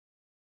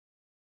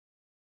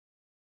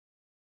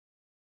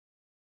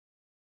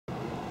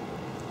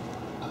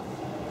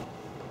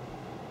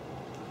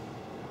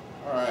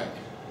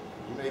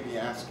may be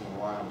asking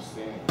why I'm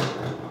standing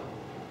here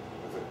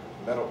with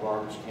a metal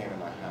garbage can in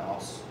my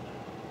house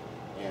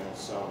and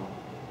some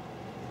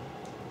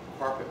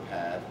carpet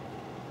pad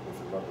with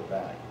a rubber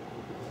bag.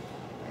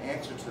 The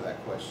answer to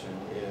that question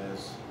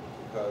is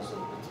because of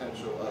the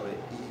potential of an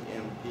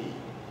EMP,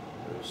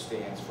 which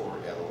stands for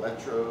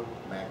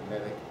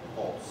electromagnetic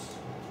pulse.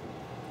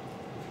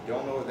 If you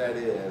don't know what that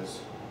is,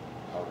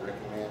 I would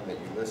recommend that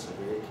you listen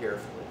very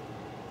carefully,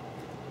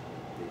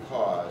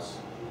 because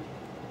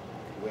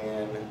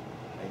when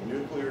a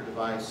nuclear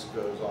device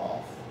goes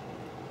off,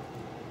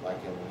 like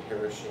in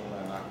Hiroshima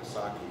and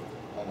Nagasaki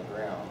on the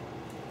ground,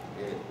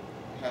 it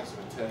has the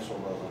potential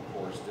of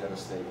course,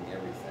 devastating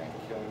everything,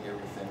 killing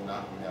everything,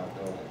 knocking down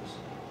buildings.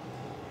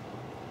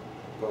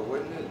 But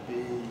wouldn't it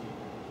be,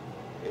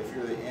 if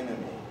you're the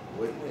enemy,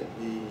 wouldn't it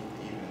be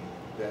even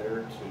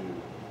better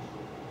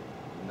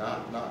to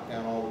not knock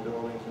down all the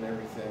buildings and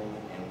everything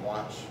and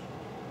watch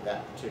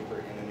that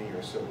particular enemy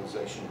or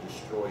civilization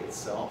destroy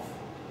itself,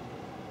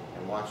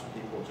 and watch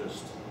people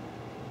just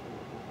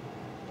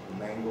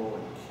mangle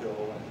and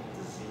kill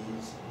and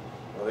disease?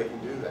 Well, they can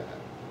do that.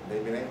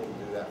 They've been able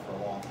to do that for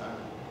a long time.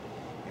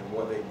 And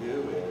what they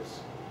do is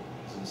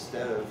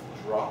instead of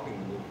dropping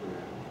the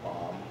nuclear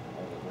bomb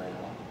on the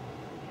ground,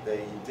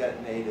 they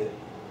detonate it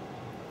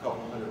a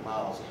couple hundred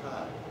miles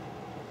high.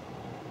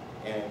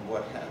 And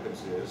what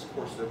happens is, of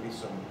course, there'll be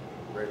some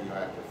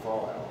radioactive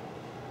fallout,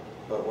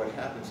 but what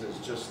happens is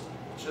just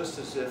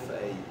as if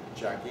a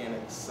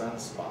gigantic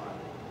sunspot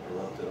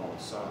erupted on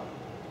the sun,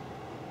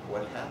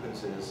 what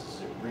happens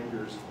is it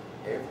renders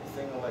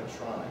everything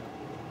electronic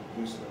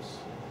useless.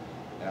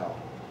 Now,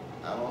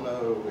 I don't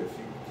know if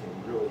you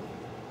can really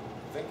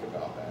think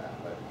about that,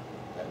 but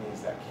that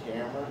means that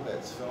camera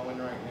that's filming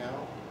right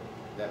now,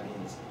 that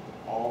means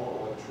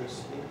all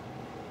electricity,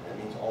 that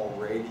means all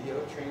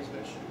radio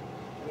transmission,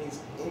 that means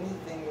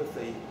anything with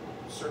a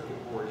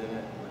circuit board in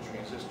it and a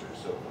transistor.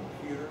 So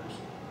computers,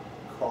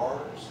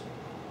 cars,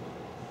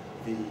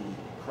 the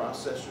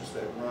processors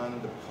that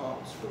run the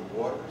pumps for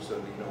water, so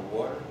that you know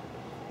water,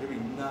 there'd be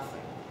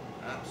nothing,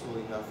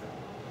 absolutely nothing.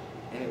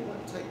 And it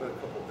wouldn't take but a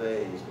couple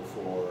days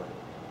before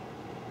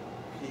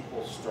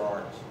people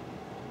start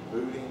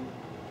looting,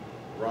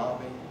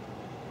 robbing,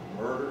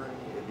 murdering.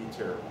 It'd be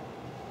terrible.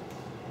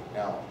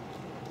 Now,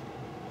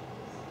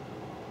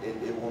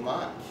 it will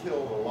not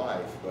kill the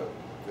life, but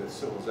the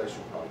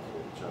civilization will probably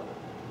kill each other.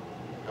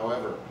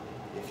 However,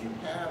 if you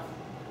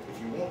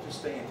want to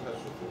stay in touch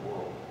with the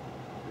world,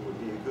 it would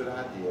be a good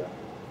idea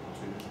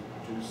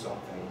to do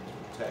something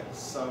to protect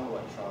some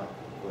electronic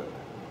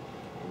equipment.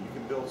 And you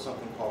can build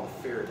something called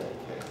a Faraday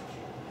cage.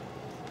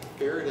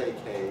 Faraday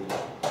cage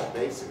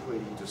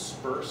basically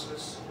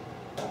disperses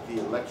the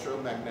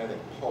electromagnetic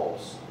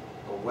pulse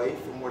away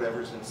from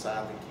whatever's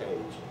inside the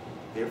cage,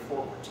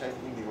 therefore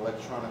protecting the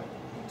electronic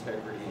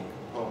integrity and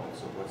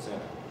components of what's in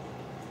it.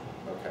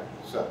 Okay,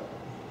 so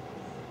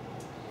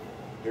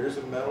here's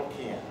a metal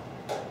can,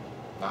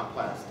 not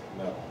plastic,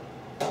 metal.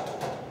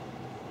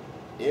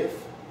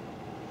 If,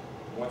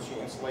 once you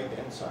insulate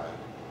the inside,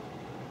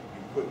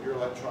 you put your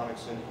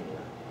electronics in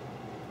here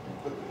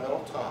and put the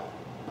metal top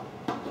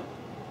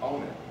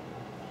on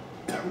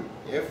it,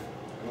 if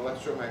an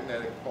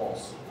electromagnetic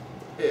pulse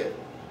hit,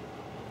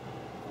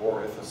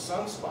 or if a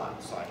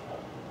sunspot cycle,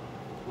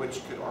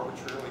 which could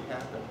arbitrarily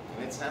happen,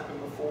 and it's happened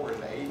before in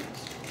the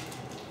 80s,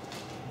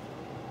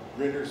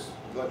 renders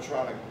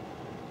electronic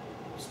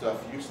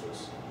stuff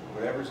useless,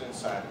 whatever's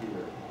inside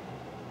here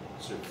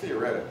should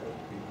theoretically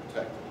be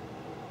protected.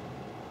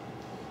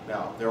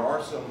 Now, there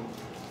are some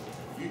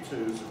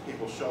YouTubes of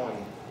people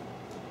showing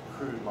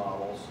crude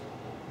models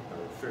or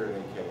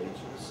Faraday cage.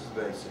 This is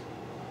basic,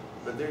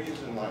 but they're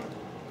using like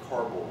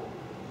cardboard.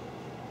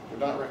 Would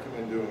not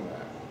recommend doing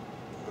that,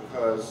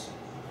 because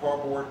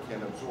cardboard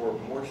can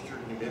absorb moisture,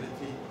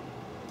 humidity,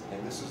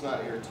 and this is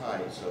not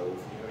airtight, so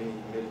if you have any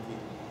humidity,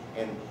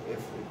 and if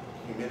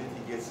the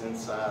humidity gets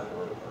inside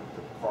or the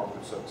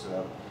cardboard soaks it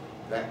up,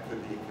 that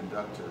could be a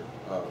conductor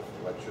of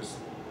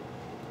electricity.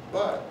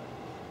 But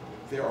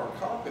there are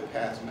carpet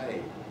pads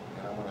made,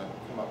 and I'm going to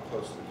come up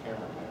close to the camera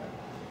in a minute.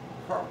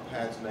 Carpet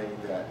pads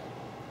made that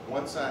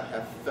one side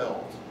have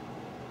felt,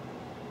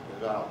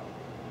 about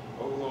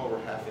a little over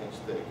 ½ inch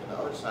thick, and the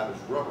other side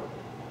is rubber,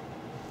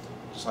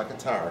 just like a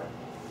tire.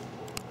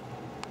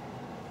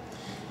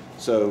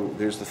 So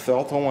there's the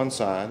felt on one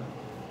side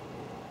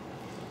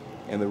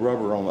and the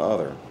rubber on the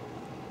other.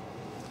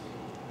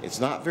 It's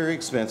not very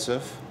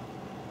expensive,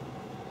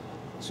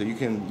 so you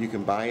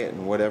can buy it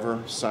in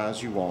whatever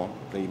size you want.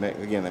 They make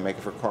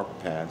it for carpet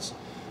pads.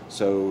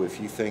 So if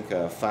you think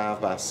a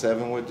 5 by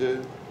 7 would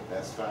do,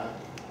 that's fine.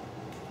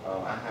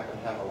 I happen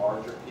to have a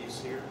larger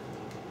piece here,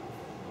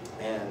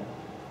 and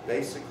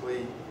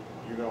basically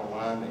you're going to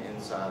line the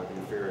inside of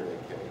your Faraday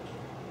cage.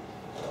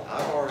 So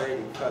I've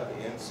already cut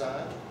the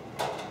inside.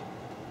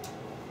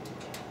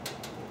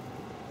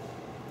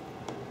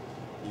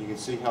 You can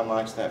see how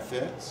nice that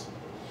fits.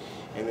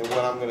 And then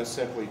what I'm going to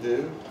simply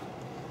do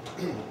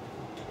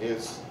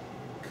is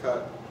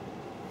cut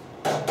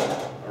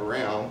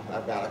around.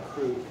 I've got a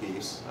crude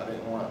piece. I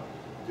didn't want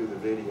do the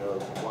video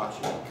of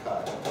watching it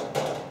cut.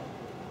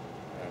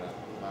 And I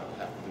might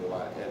have to do a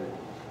lot of editing.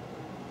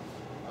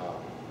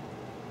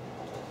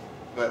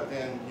 But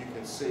then you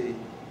can see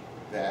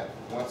that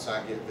once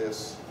I get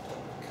this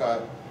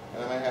cut,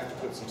 and I may have to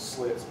put some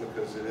slits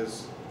because it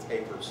is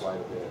tapered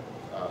slightly.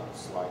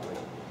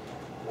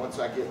 Once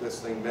I get this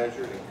thing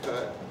measured and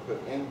cut and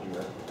put in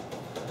here,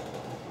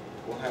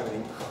 we'll have an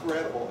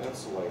incredible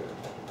insulator.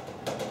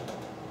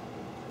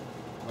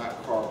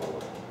 Not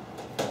cardboard.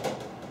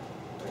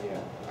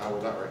 Again, I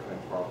would not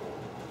recommend cardboard.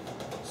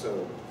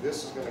 So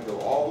this is going to go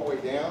all the way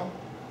down.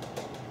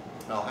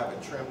 I'll have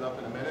it trimmed up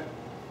in a minute.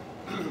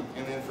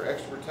 And then for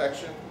extra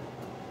protection,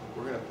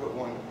 we're going to put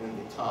one in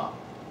the top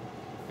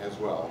as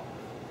well.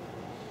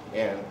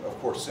 And of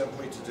course,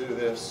 simply to do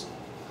this,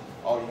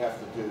 all you have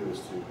to do is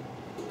to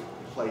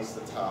place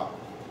the top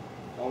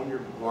on your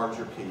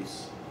larger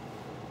piece,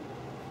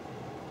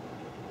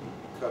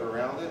 cut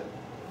around it,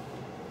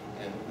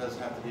 and it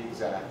doesn't have to be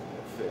exact,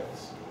 and it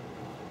fits.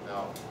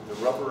 Now, the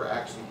rubber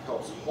actually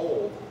helps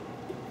hold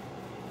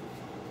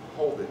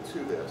it to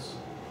this,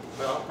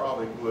 but I'll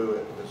probably glue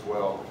it as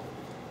well,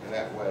 and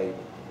that way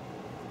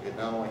it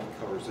not only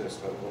covers this,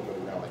 but a little bit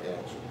around the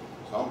edge.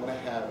 So I'm going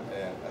to have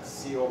a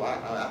sealed,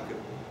 I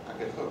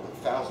could hook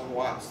 1,000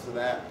 watts to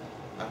that.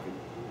 I could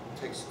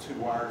take 2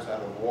 wires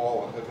out of the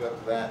wall and hook it up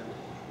to that,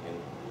 and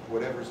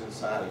whatever's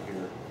inside of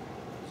here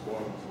is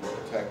going to be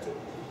protected.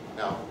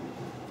 Now,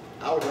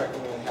 I would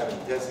recommend having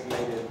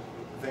designated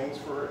things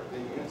for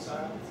the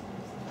inside.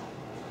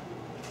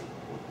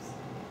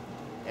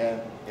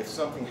 And if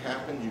something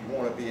happened, you'd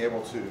want to be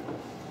able to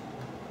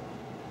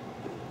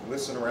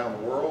listen around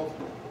the world.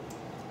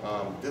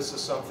 This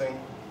is something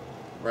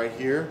right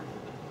here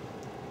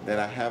that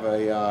I have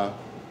a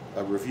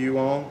review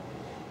on.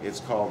 It's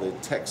called the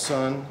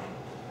Texan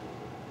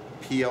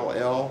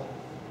PLL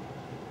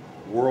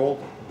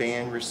World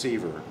Band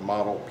Receiver,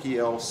 model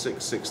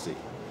PL660.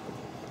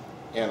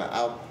 And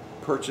I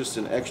purchased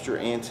an extra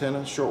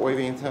antenna, shortwave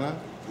antenna,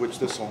 which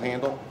this will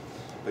handle.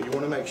 But you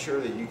want to make sure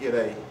that you get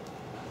a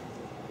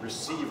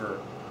receiver.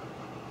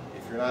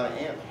 If you're not a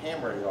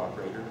ham radio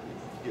operator,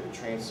 if you get a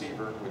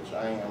transceiver, which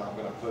I am, I'm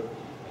going to put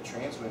a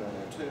transmitter in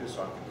there too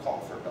so I can call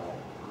for help.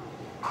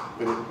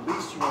 But at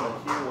least you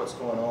want to hear what's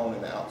going on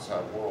in the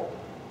outside world.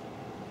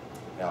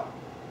 Now,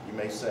 you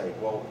may say,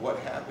 well, what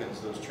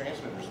happens? Those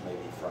transmitters may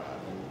be fried,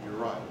 and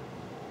you're right.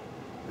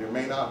 There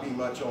may not be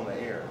much on the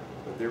air,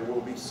 but there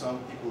will be some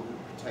people who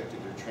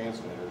protected their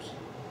transmitters,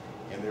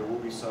 and there will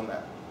be some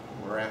that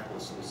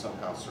miraculously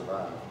somehow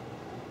survive.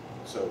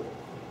 So,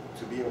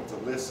 to be able to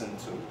listen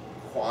to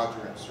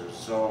quadrants or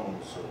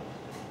zones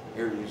or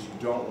areas you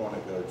don't want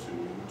to go to,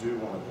 you do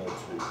want to go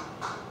to,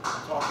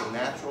 I'm talking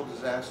natural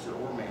disaster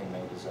or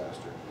man-made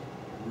disaster,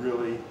 you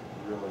really,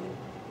 really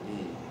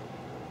need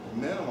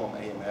minimum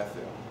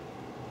AM/FM,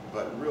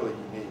 but really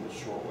you need a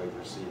shortwave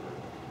receiver.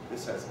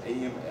 This has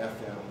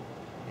AM/FM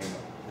in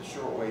the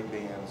shortwave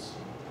bands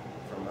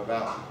from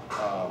about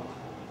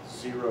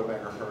 0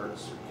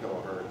 megahertz or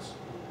kilohertz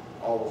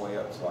all the way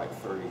up to like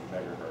 30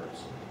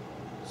 megahertz.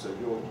 So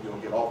you'll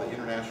get all the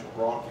international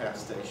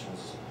broadcast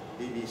stations,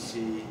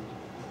 BBC,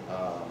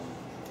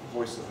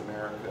 Voice of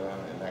America,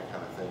 and that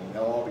kind of thing. And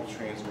they'll all be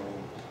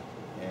transmitting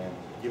and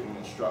giving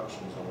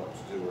instructions on what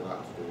to do or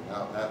not to do.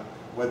 Now,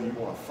 whether you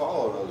want to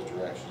follow those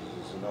directions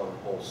is another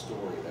whole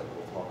story that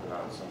we'll talk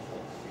about at some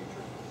point in the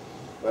future.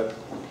 But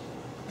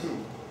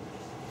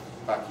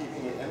by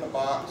keeping it in the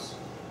box,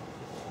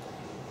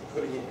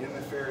 putting it in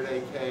the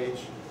Faraday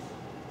cage,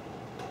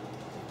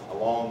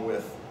 along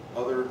with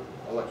other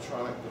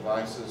electronic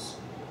devices,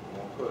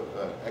 we'll put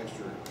an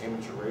extra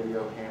amateur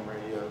radio, ham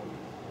radio,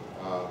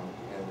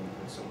 and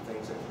some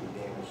things that can be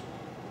damaged,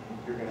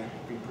 you're going to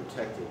be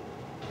protected.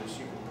 Just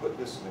you can put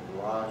this in the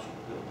garage, you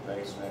can put it in the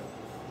basement,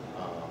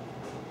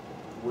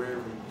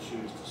 wherever you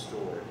choose to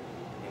store it,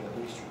 and at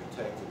least you're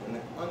protected in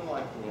the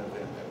unlikely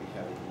event that we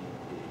have an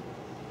EMP.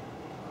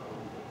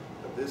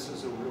 But this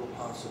is a real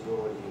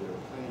possibility. There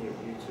are plenty of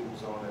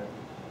YouTubes on it.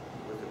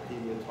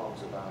 Wikipedia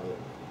talks about it,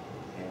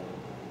 and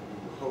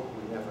we hope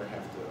we never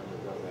have to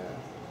undergo that.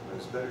 But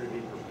it's better to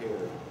be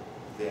prepared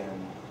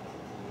than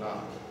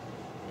not.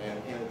 And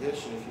in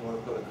addition, if you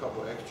want to put a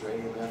couple extra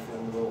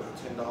AM/FM little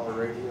 $10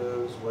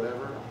 radios,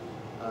 whatever,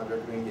 I'd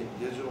recommend getting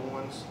digital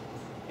ones.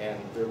 And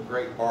they're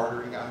great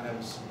bartering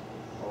items,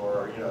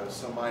 or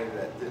somebody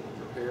that didn't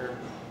prepare.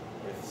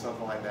 If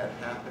something like that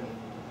happened,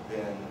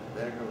 then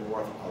they're going to be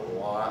worth a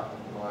lot of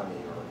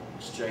money, or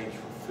exchange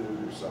for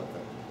food or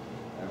something.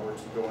 And we're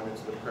just going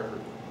into the prepper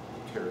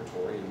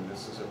territory, and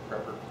this is a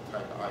prepper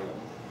type item.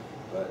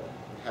 But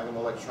having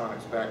an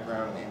electronics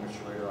background and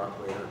amateur radio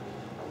operator,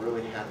 I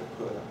really had to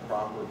put a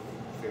proper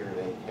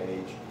Faraday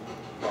cage,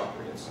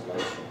 proper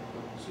installation,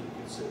 so you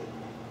can see it.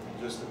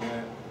 In just a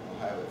minute,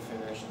 I'll have it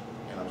finished,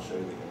 and I'll show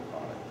you the end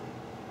product.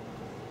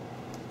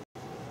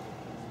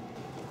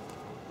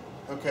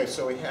 Okay,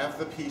 so we have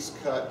the piece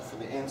cut for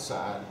the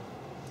inside,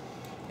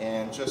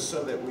 and just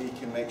so that we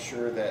can make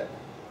sure that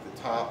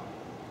the top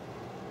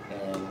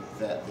and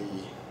that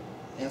the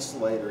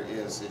insulator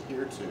is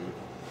adhered to,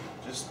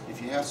 just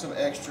if you have some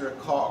extra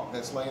caulk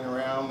that's laying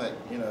around that,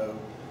 you know,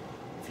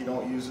 if you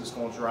don't use it's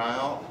going to dry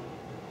out,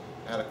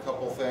 add a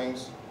couple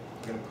things.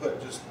 You're going to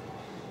put just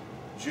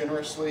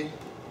generously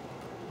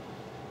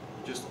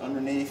just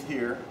underneath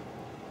here.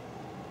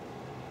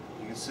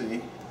 You can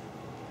see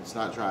it's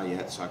not dry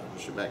yet, so I can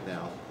push it back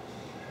down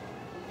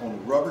on the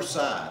rubber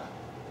side,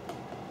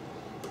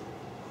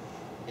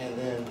 and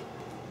then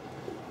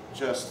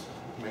just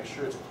make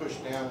sure it's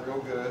pushed down real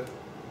good.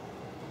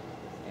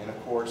 And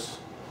of course,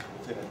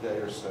 within a day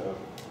or so,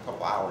 a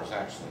couple hours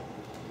actually,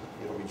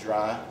 it'll be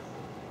dry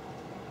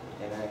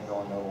and it ain't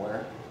going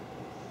nowhere.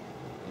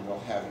 And you'll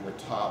have your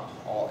top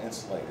all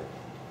insulated.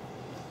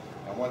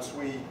 And once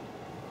we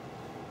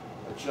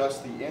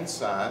adjust the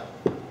inside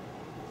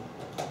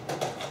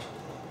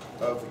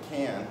of the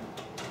can,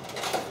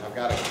 I've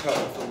got it cut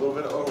with a little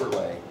bit of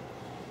overlay.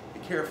 Be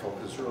careful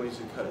because it's real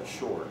easy to cut it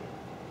short.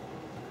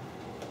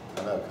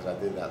 I know because I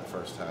did that the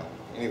first time.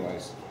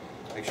 Anyways,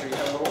 make sure you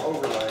have a little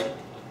overlay.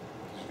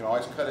 You can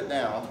always cut it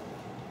down.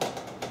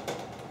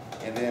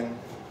 And then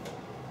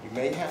you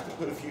may have to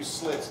put a few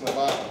slits in the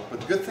bottom.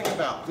 But the good thing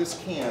about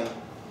this can,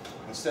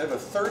 instead of a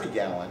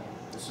 30-gallon,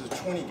 this is a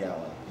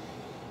 20-gallon.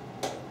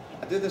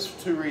 I did this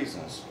for two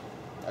reasons.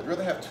 I'd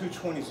rather have two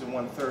 20s than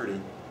one 30.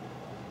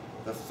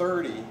 The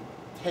 30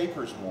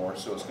 tapers more,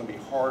 so it's going to be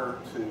harder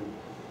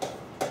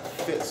to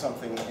fit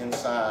something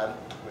inside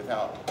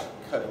without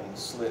cutting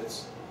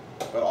slits.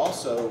 But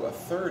also a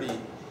 30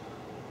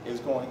 is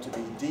going to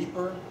be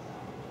deeper,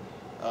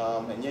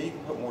 and yeah, you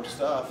can put more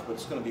stuff, but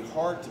it's going to be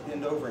hard to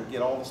bend over and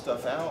get all the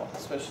stuff out,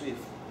 especially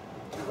if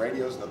your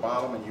radio's at the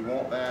bottom and you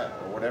want that,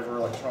 or whatever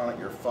electronic,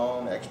 your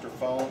phone, extra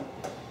phone.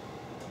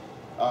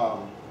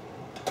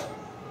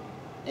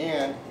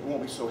 And it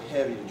won't be so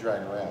heavy to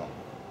drag around.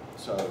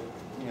 So,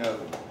 you know,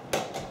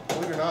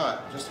 believe it or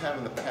not, just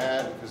having the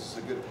pad, because it's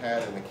a good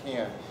pad in the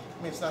can,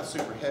 I mean, it's not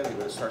super heavy,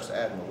 but it starts to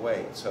add in the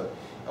weight. So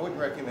I wouldn't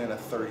recommend a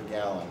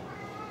 30-gallon,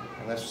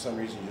 unless for some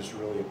reason you're just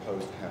really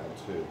opposed to having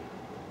two.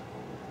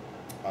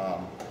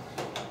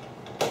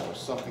 There's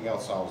something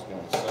else I was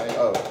going to say.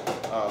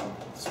 Oh,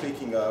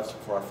 speaking of,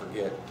 before I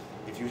forget,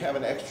 if you have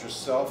an extra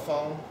cell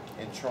phone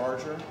and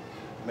charger,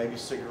 maybe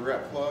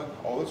cigarette plug,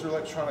 all those are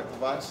electronic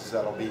devices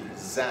that'll be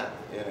zapped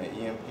in an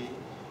EMP.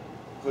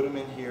 Put them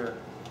in here.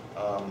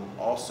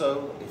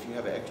 Also, if you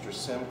have an extra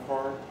SIM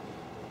card,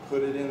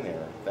 put it in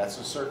there. That's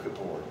a circuit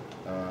board.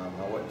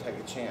 I wouldn't take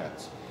a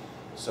chance.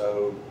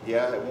 So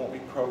yeah, it won't be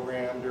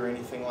programmed or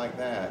anything like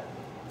that,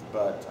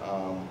 but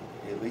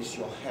at least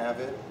you'll have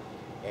it.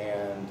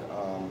 And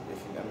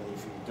if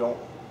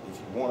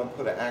you want to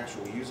put an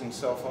actual using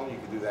cell phone, you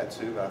could do that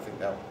too. But I think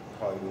that would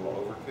probably be a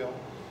little overkill.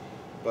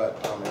 But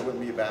it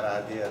wouldn't be a bad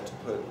idea to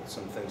put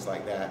some things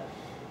like that.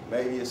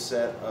 Maybe a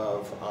set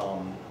of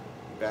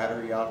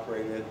battery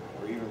operated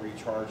or even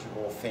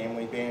rechargeable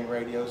family band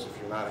radios if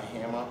you're not a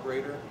ham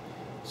operator,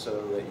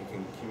 so that you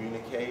can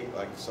communicate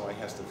like somebody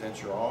has to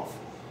venture off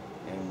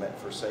and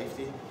for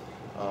safety.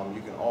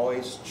 You can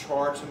always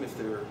charge them if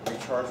they're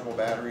rechargeable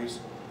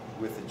batteries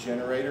with a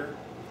generator.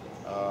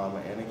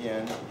 And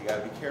again, you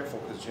got to be careful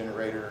because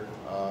generator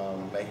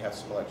may have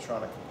some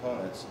electronic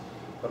components.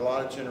 But a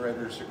lot of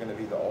generators are going to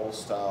be the old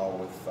style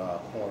with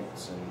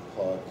points and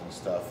plugs and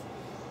stuff.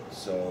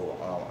 So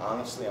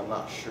honestly, I'm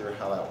not sure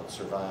how that would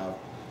survive.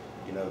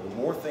 You know, the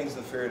more things in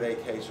the Faraday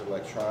cage are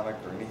electronic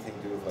or anything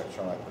to do with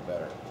electronic, the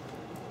better.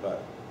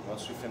 But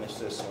once we finish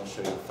this, I'm going to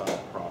show you the final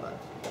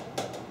product.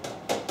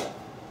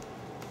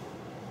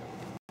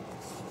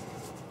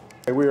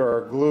 Okay, we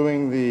are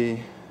gluing the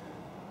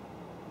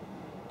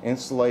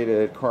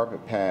insulated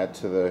carpet pad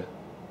to the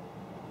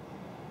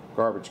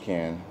garbage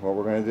can. What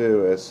we're going to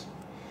do is,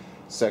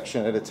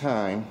 section at a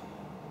time,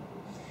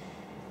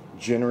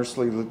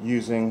 generously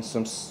using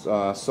some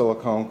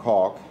silicone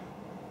caulk,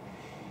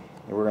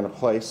 and we're going to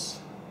place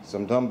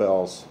some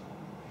dumbbells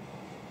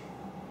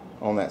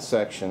on that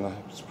section.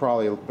 It's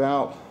probably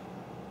about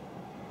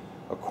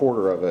a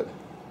quarter of it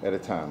at a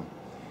time.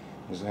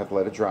 You just have to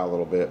let it dry a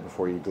little bit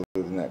before you glue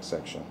the next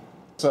section.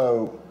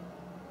 So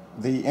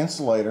the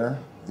insulator,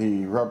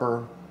 the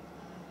rubber,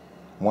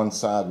 one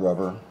side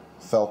rubber,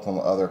 felt on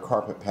the other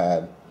carpet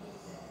pad,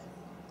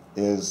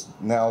 is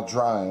now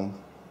drying,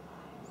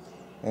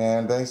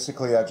 and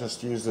basically I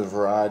just used a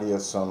variety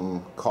of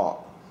some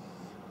caulk.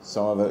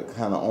 Some of it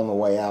kind of on the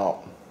way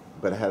out,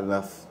 but it had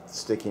enough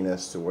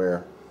stickiness to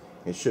where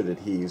it should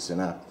adhere.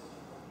 And I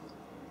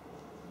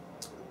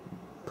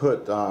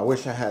put, I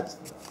wish I had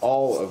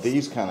all of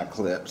these kind of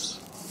clips,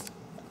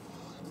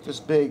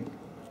 just big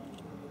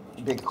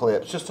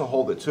clips, just to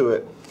hold it to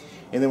it.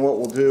 And then what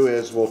we'll do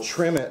is we'll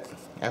trim it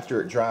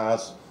after it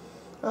dries.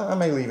 I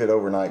may leave it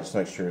overnight just to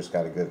make sure it's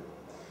got a good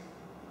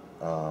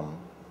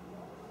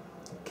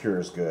cure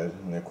is good.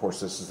 And of course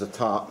this is the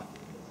top,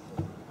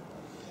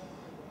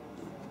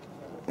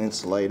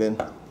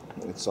 insulated,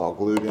 it's all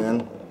glued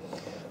in.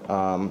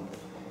 Probably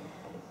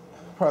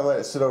let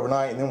it sit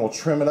overnight, and then we'll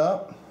trim it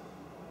up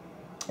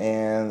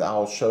and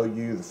I'll show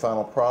you the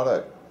final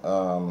product.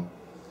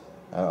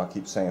 I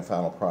keep saying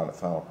final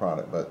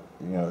product, but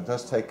you know, it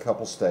does take a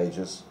couple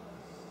stages.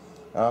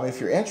 If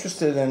you're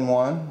interested in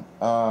one,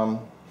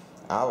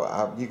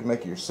 you can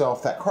make it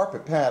yourself. That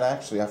carpet pad,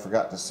 actually, I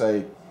forgot to say,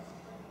 it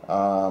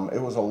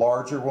was a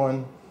larger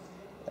one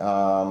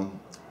that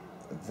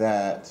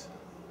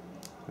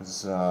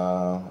was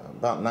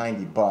about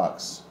 90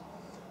 bucks.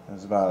 It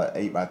was about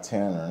an 8 by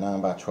 10 or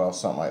 9 by 12,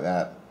 something like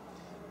that.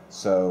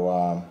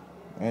 So,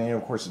 and you know,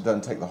 of course, it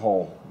doesn't take the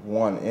whole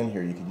one in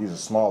here. You could use a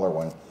smaller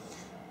one.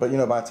 But you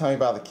know, by the time you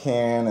buy the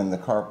can and the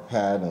carpet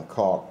pad and the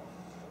caulk,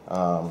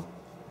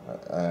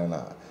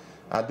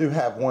 I do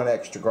have one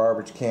extra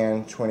garbage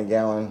can, 20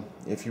 gallon.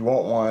 If you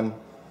want one,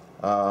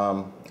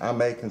 I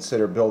may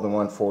consider building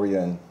one for you,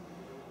 and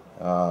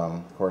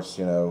of course,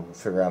 you know,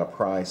 figure out a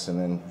price, and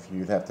then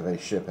you'd have to pay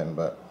shipping.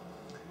 But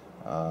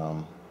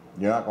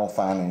you're not going to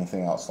find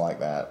anything else like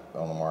that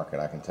on the market,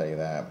 I can tell you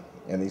that.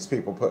 And these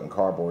people putting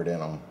cardboard in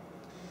them,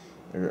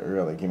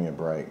 really, give me a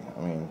break.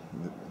 I mean,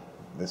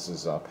 this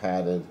is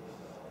padded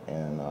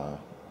and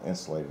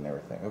insulated and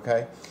everything.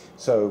 Okay,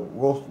 so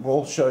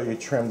we'll show you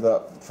trimmed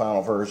up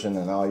final version,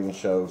 and I'll even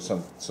show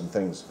some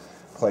things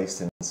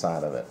placed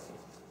inside of it.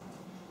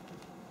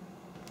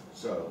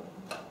 So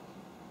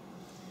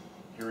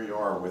here we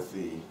are with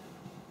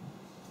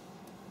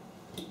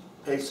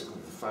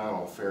basically the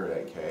final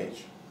Faraday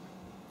cage,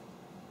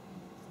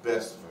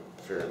 best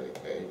Faraday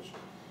cage,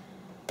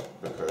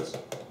 because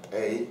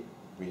A,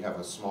 we have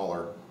a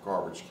smaller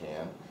garbage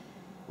can,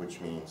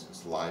 which means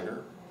it's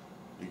lighter.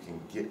 You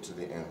can get to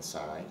the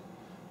inside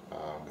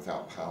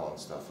without piling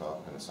stuff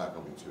up, and it's not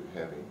going to be too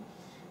heavy.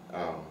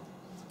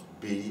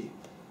 B,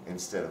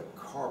 instead of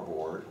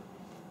cardboard,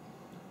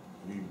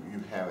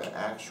 you have an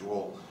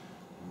actual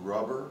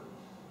rubber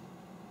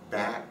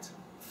backed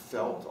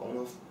felt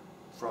on the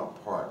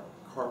front part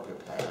carpet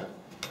pad,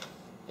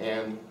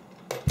 and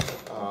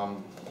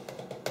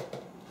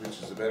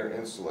which is a better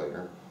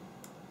insulator.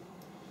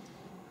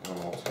 And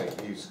I'm going to take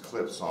these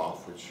clips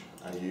off, which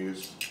I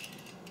used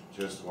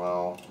just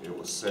while it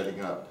was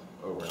setting up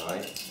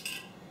overnight,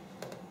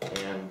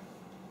 and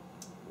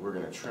we're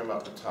going to trim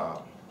up the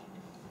top,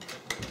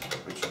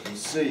 which you can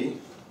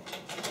see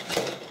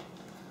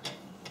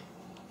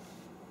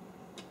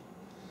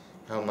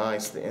how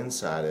nice the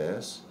inside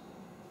is.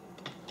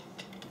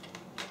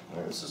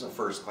 Now, this is a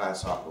first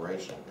class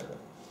operation here.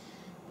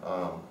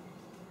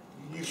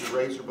 You use a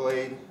razor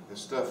blade.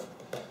 This stuff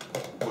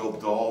will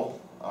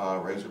dull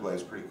razor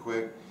blades pretty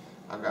quick.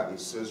 I've got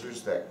these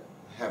scissors that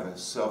have a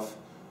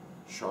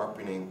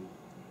self-sharpening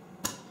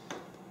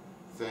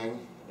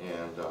thing,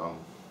 and I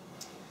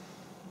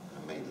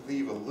may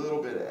leave a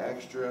little bit of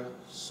extra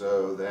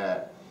so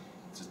that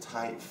it's a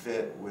tight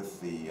fit with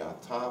the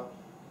top,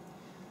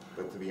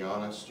 but to be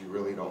honest, you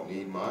really don't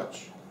need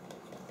much.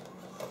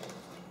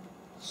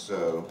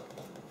 So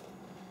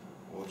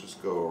we'll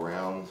just go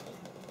around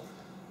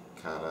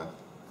kind of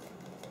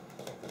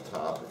the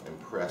top and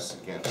press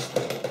against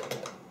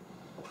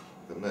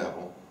the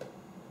metal.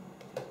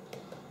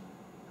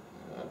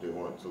 And I do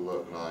want it to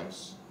look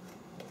nice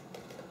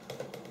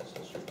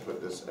since we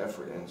put this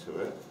effort into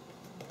it.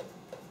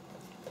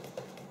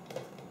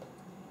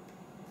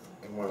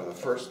 And one of the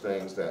first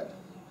things that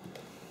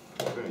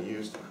I'm going to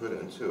use to put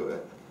into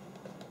it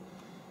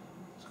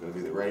is going to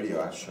be the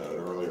radio I showed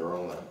earlier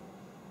on the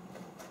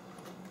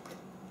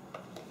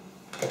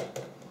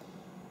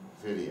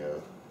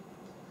video.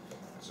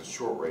 It's a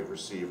shortwave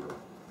receiver.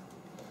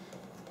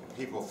 And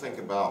people think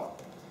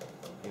about,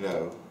 you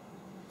know,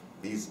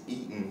 these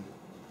Eaton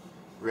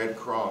Red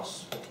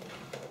Cross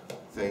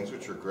things,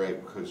 which are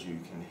great because you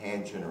can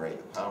hand generate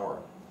the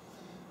power.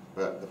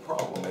 But the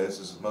problem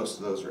is most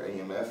of those are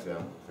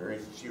AM/FM. Very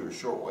few are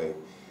shortwave,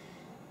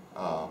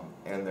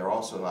 and they're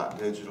also not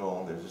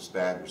digital. They're just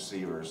bad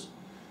receivers.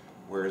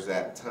 Whereas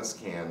that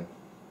Tuscan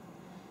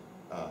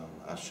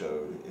I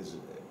showed is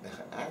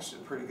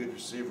actually a pretty good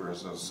receiver,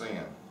 as I was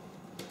saying.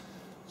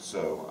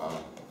 So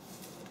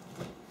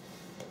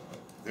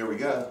there we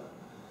go.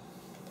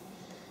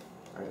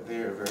 Right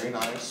there, very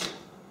nice.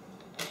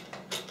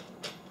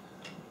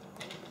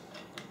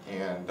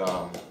 And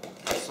I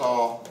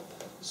saw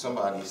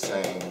somebody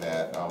saying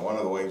that one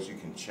of the ways you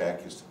can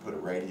check is to put a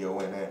radio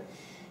in it,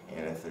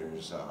 and if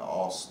there's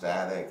all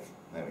static,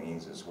 that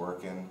means it's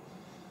working.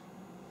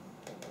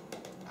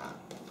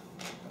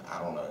 I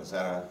don't know, is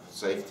that a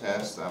safe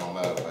test? I don't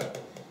know, but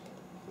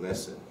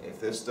listen, if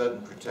this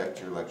doesn't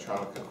protect your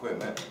electronic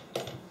equipment,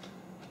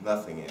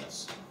 nothing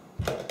is.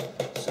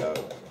 So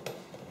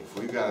if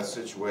we've got a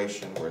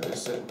situation where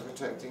this isn't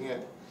protecting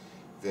it,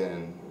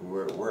 then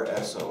we're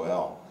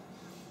SOL.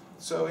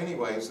 So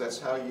anyways, that's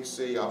how you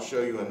see. I'll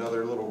show you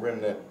another little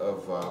remnant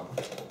of,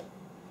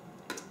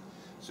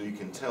 so you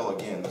can tell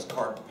again, this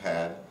carpet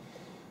pad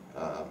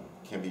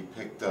can be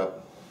picked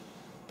up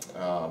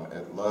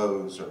at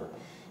Lowe's or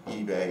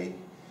eBay.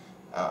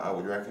 I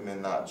would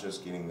recommend not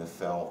just getting the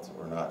felt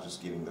or not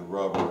just getting the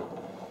rubber,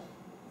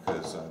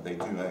 because they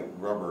do make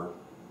rubber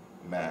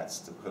mats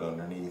to put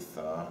underneath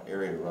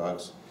area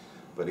rugs.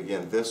 But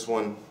again, this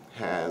one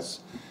has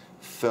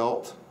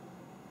felt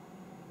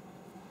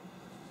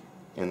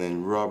and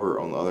then rubber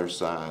on the other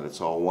side.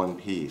 It's all one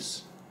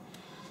piece.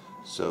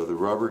 So the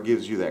rubber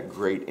gives you that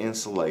great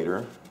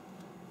insulator,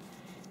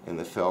 and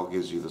the felt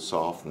gives you the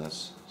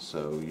softness.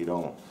 So you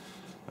don't,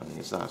 I mean,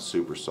 it's not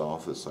super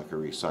soft, it's like a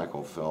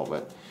recycled felt,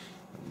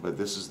 but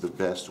this is the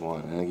best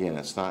one. And again,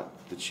 it's not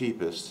the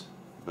cheapest,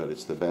 but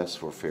it's the best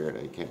for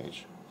Faraday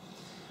cage.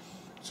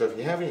 So if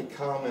you have any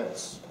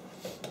comments,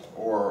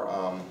 or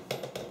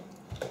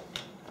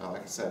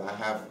like I said, I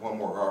have one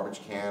more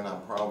garbage can.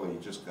 I'm probably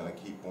just going to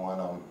keep one.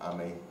 I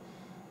may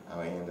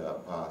end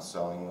up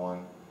selling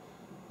one.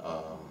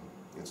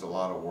 It's a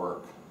lot of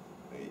work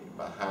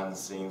behind the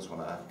scenes when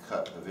I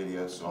cut the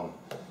video, so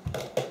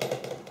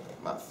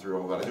I'm not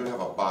thrilled, but I do have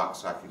a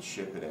box I could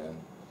ship it in.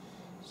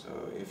 So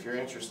if you're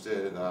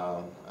interested,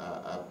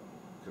 I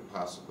could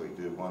possibly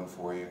do one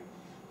for you.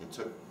 It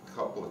took a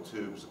couple of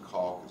tubes of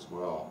caulk as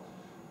well,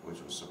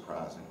 which was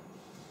surprising.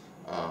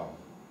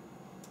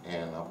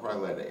 And I'll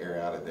probably let it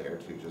air out of there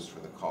too, just for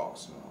the caulk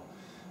smell.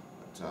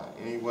 But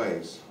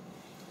anyways,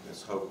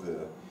 let's hope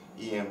the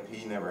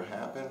EMP never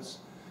happens.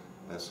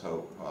 Let's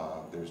hope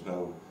there's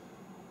no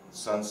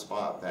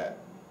sunspot that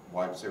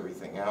wipes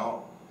everything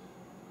out.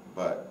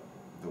 But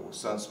the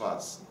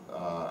sunspots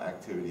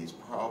activity is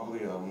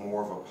probably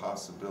more of a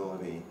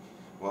possibility.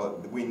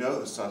 Well, we know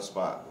the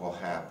sunspot will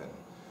happen.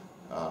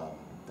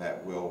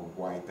 That will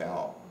wipe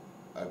out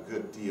a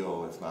good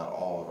deal, if not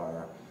all, of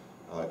our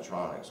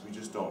electronics. We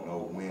just don't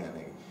know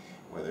when,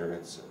 whether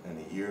it's in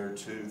a year,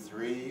 2,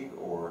 3,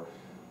 or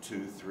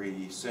 2,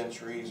 3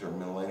 centuries or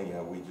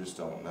millennia. We just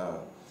don't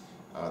know.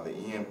 The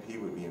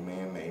EMP would be a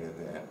man-made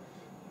event,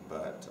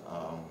 but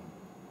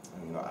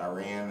you know,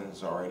 Iran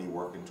is already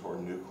working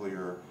toward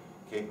nuclear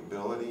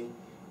capability,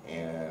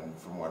 and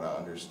from what I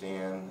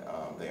understand,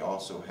 they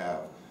also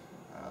have,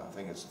 I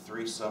think it's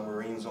 3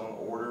 submarines on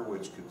order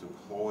which could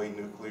deploy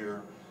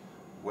nuclear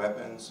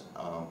weapons,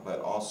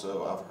 but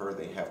also I've heard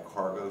they have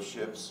cargo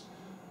ships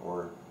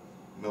or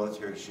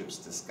military ships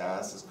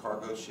disguised as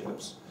cargo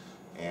ships,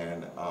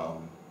 and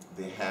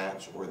the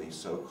hatch, or the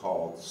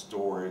so-called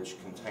storage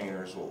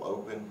containers, will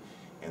open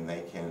and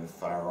they can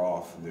fire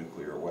off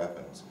nuclear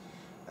weapons.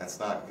 That's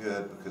not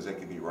good, because they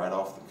could be right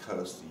off the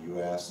coast of the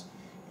U.S.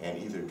 and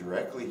either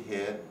directly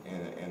hit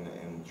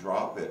and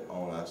drop it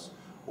on us,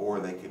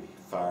 or they could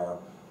fire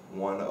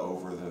one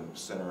over the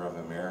center of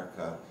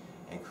America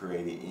and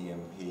create an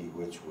EMP,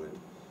 which would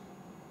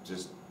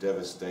just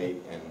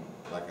devastate, and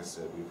like I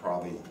said, we'd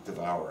probably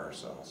devour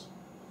ourselves.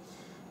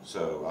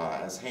 So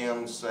as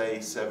hams say,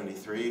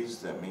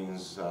 73s, that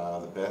means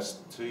the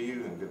best to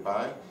you and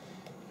goodbye,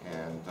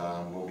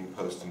 and we'll be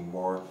posting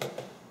more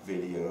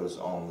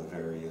videos on the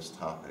various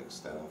topics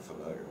that I'm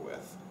familiar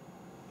with.